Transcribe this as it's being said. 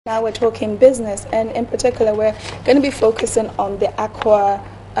Now we're talking business, and in particular, we're going to be focusing on the aqua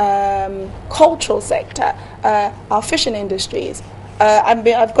cultural sector, our fishing industries.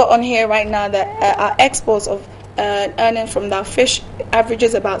 I've got on here right now that our exports of earning from that fish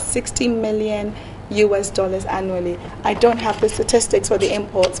averages about $60 million annually. I don't have the statistics for the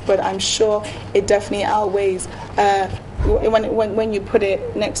imports, but I'm sure it definitely outweighs when you put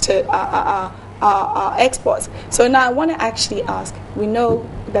it next to our exports. So now I want to actually ask, we know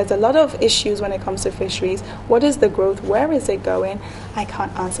there's a lot of issues when it comes to fisheries. What is the growth? Where is it going? I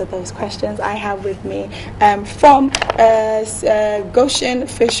can't answer those questions. I have with me from Goshen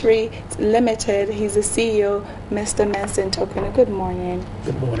Fishery Limited, he's the CEO, Mr. Menson Tokuna. Good morning.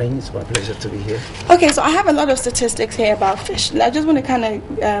 Good morning. It's my pleasure to be here. Okay, so I have a lot of statistics here about fish. I just want to kind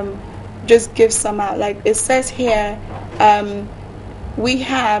of just give some out. Like it says here, we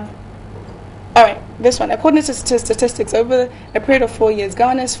have... All right, this one. According to statistics, over a period of 4 years,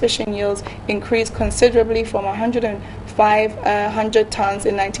 Ghana's fishing yields increased considerably from 100 tons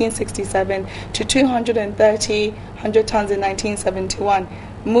in 1967 to 230 tons in 1971.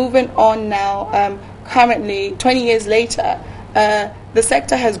 Moving on now, currently, 20 years later, the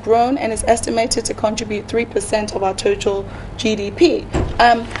sector has grown and is estimated to contribute 3% of our total GDP.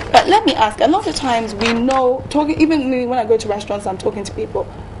 But let me ask, a lot of times we know, even when I go to restaurants, I'm talking to people,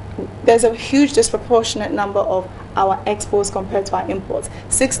 there's a huge disproportionate number of our exports compared to our imports.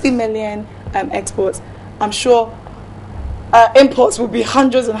 60 million exports. I'm sure imports will be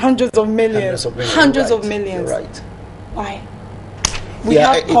hundreds and hundreds of millions. Hundreds of millions. You're right. Why? We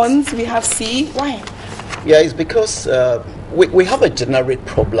have ponds, we have sea. Why? Yeah, it's because we have a generic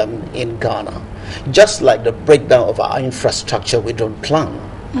problem in Ghana. Just like the breakdown of our infrastructure, we don't plan.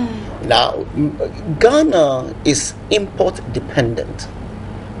 Now, Ghana is import dependent,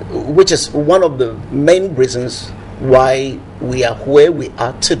 which is one of the main reasons why we are where we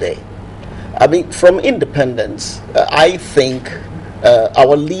are today. I mean, from independence, I think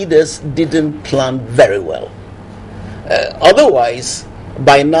our leaders didn't plan very well. Otherwise,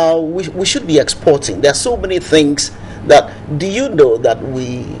 by now, we should be exporting. There are so many things that, do you know that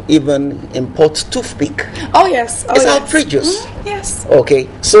we even import toothpick? Oh, yes. It's outrageous. Yes. Okay,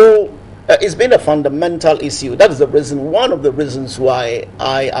 so it's been a fundamental issue. That is the reason, one of the reasons why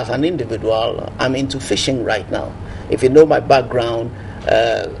I, as an individual, I'm into fishing right now. If you know my background,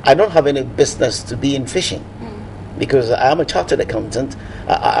 I don't have any business to be in fishing because I am a chartered accountant.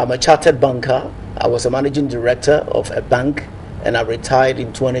 I'm a chartered banker. I was a managing director of a bank and I retired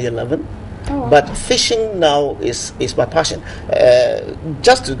in 2011. Oh, wow. But fishing now is my passion.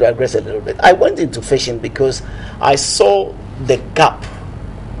 Just to digress a little bit, I went into fishing because I saw the gap,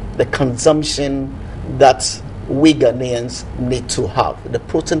 the consumption that we Ghanaians need to have, the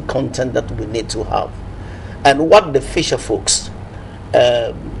protein content that we need to have, and what the fisher folks,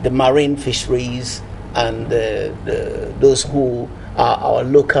 the marine fisheries, and those who are our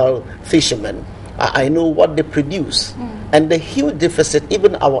local fishermen, I know what they produce, and the huge deficit,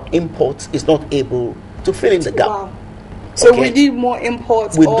 even our imports, is not able to fill in the gap. Wow. So we need more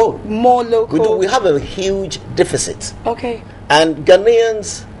imports or more local? We have a huge deficit. Okay. And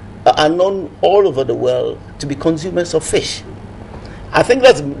Ghanaians are known all over the world to be consumers of fish. I think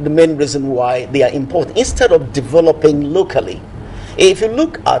that's the main reason why they are important, instead of developing locally. If you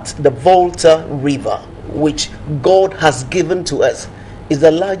look at the Volta River, which God has given to us, is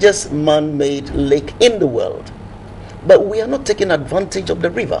the largest man-made lake in the world. But we are not taking advantage of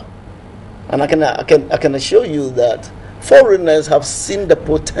the river. And I can assure you that foreigners have seen the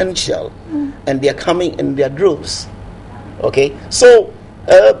potential and they are coming in their droves. Okay? So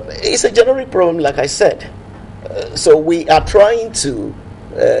it's a generic problem, like I said. So we are trying to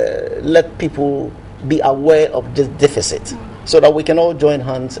let people be aware of this deficit so that we can all join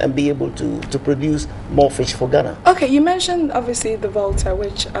hands and be able to produce more fish for Ghana. Okay, you mentioned obviously the Volta,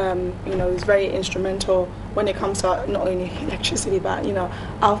 which is very instrumental when it comes to not only electricity but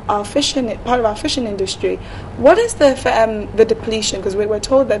our fishing, part of our fishing industry. What is the depletion? Because we're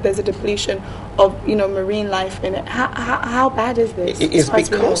told that there's a depletion of marine life in it. How bad is this? It's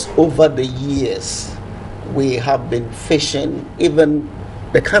because over the years we have been fishing even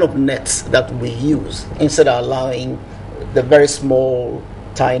the kind of nets that we use, instead of allowing the very small,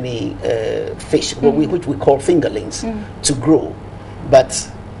 tiny fish, which we call fingerlings, to grow.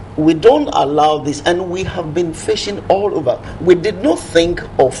 But we don't allow this, and we have been fishing all over. We did not think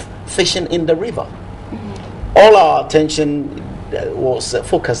of fishing in the river. All our attention was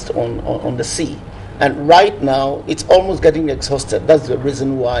focused on the sea. And right now, it's almost getting exhausted. That's the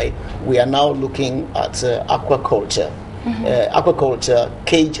reason why we are now looking at aquaculture. Aquaculture,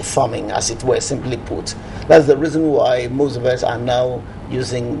 cage farming, as it were, simply put. That's the reason why most of us are now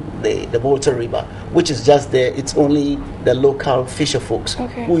using the Volta River, which is just there. It's only the local fisher folks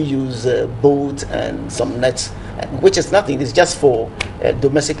who use boat and some nets, which is nothing. It's just for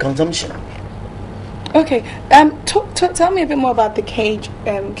domestic consumption. Okay. Tell me a bit more about the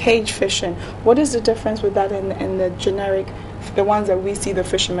cage fishing. What is the difference with that in the generic, the ones that we see the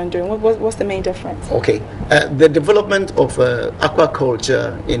fishermen doing? What's the main difference? Okay. The development of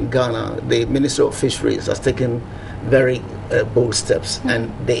aquaculture in Ghana, the Ministry of Fisheries has taken very bold steps,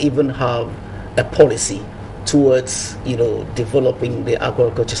 and they even have a policy towards developing the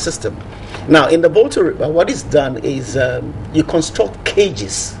aquaculture system. Now, in the Volta River, what is done is you construct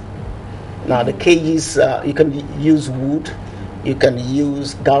cages. Now, the cages, you can use wood, you can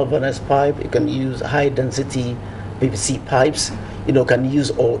use galvanized pipe, you can use high-density PVC pipes, can use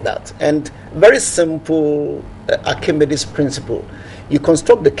all that. And very simple Archimedes principle. You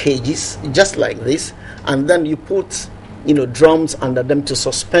construct the cages just like this, and then you put, drums under them to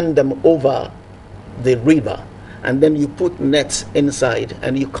suspend them over the river. And then you put nets inside,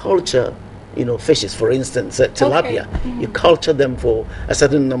 and you culture fishes, for instance, tilapia. You culture them for a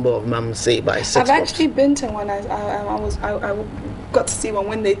certain number of months, say by 6 months. I've actually been to one. I got to see one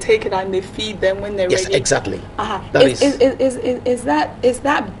when they take it and they feed them when they're ready. Yes, exactly. Is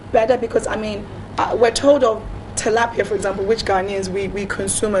that better? Because we're told of tilapia, for example, which Ghanaians we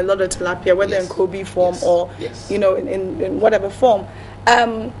consume a lot of tilapia, whether in Kobe form or in whatever form.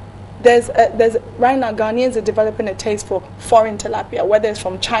 There's right now Ghanaians are developing a taste for foreign tilapia, whether it's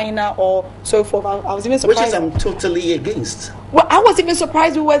from China or so forth. I was even surprised. Which is I'm totally against. Well, I was even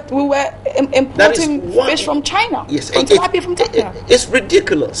surprised we were importing fish from China. Yes, tilapia from China. It's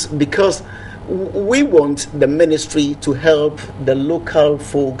ridiculous because we want the ministry to help the local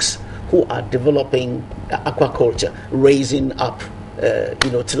folks who are developing aquaculture, raising up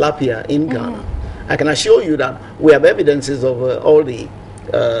tilapia in Ghana. I can assure you that we have evidences of all the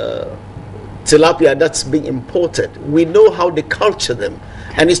tilapia that's being imported. We know how they culture them,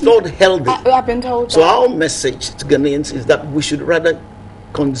 and it's not healthy. I've been told. So our message to Ghanaians is that we should rather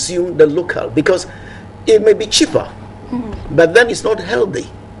consume the local, because it may be cheaper, but then it's not healthy.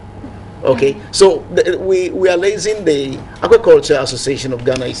 Okay, so we are liaising, the Aquaculture Association of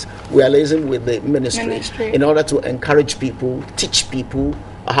Ghana we are liaising with the ministry in order to encourage people, teach people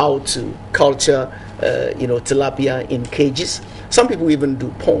how to culture tilapia in cages. Some people even do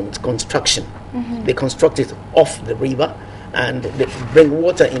pond construction. They construct it off the river and they bring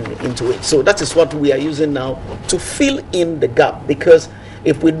water into it. So that is what we are using now to fill in the gap, because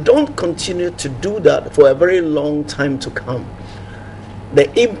if we don't continue to do that for a very long time to come, the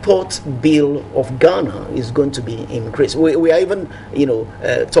import bill of Ghana is going to be increased. We are even,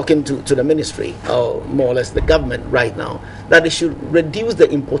 talking to the ministry, or more or less the government right now, that they should reduce the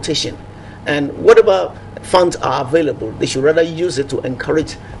importation. And whatever funds are available, they should rather use it to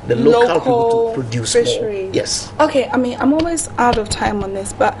encourage the local people to produce fishery. more. Yes. Okay, I'm almost out of time on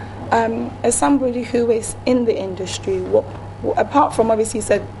this, but as somebody who is in the industry, apart from obviously you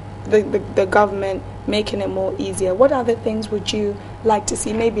said the government making it more easier, what other things would you like to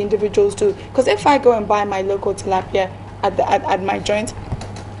see maybe individuals do? Because if I go and buy my local tilapia at my joint,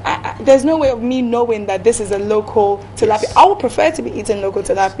 there's no way of me knowing that this is a local tilapia. Yes. I would prefer to be eating local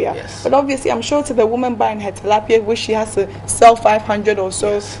tilapia. Yes. But obviously, I'm sure to the woman buying her tilapia, which she has to sell 500 or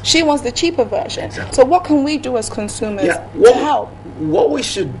so, she wants the cheaper version. Exactly. So what can we do as consumers to help? What we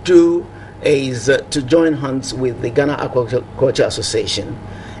should do is to join hands with the Ghana Aquaculture Association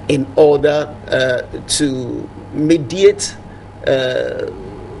in order to mediate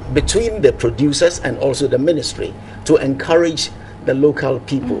between the producers and also the ministry to encourage the local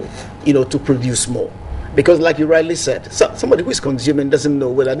people, to produce more. Because like you rightly said, somebody who is consuming doesn't know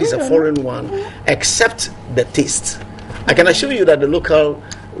whether this is a foreign one, except the taste. I can assure you that the local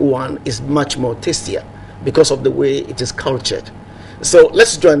one is much more tastier because of the way it is cultured. So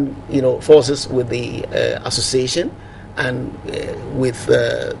let's join, forces with the association and with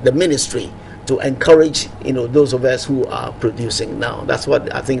the ministry to encourage, those of us who are producing now. That's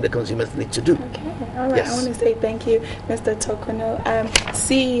what I think the consumers need to do. Okay, all right. Yes. I want to say thank you, Mr. Tokono,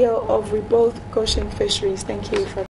 CEO of Reboth Goshen Fisheries. Thank you for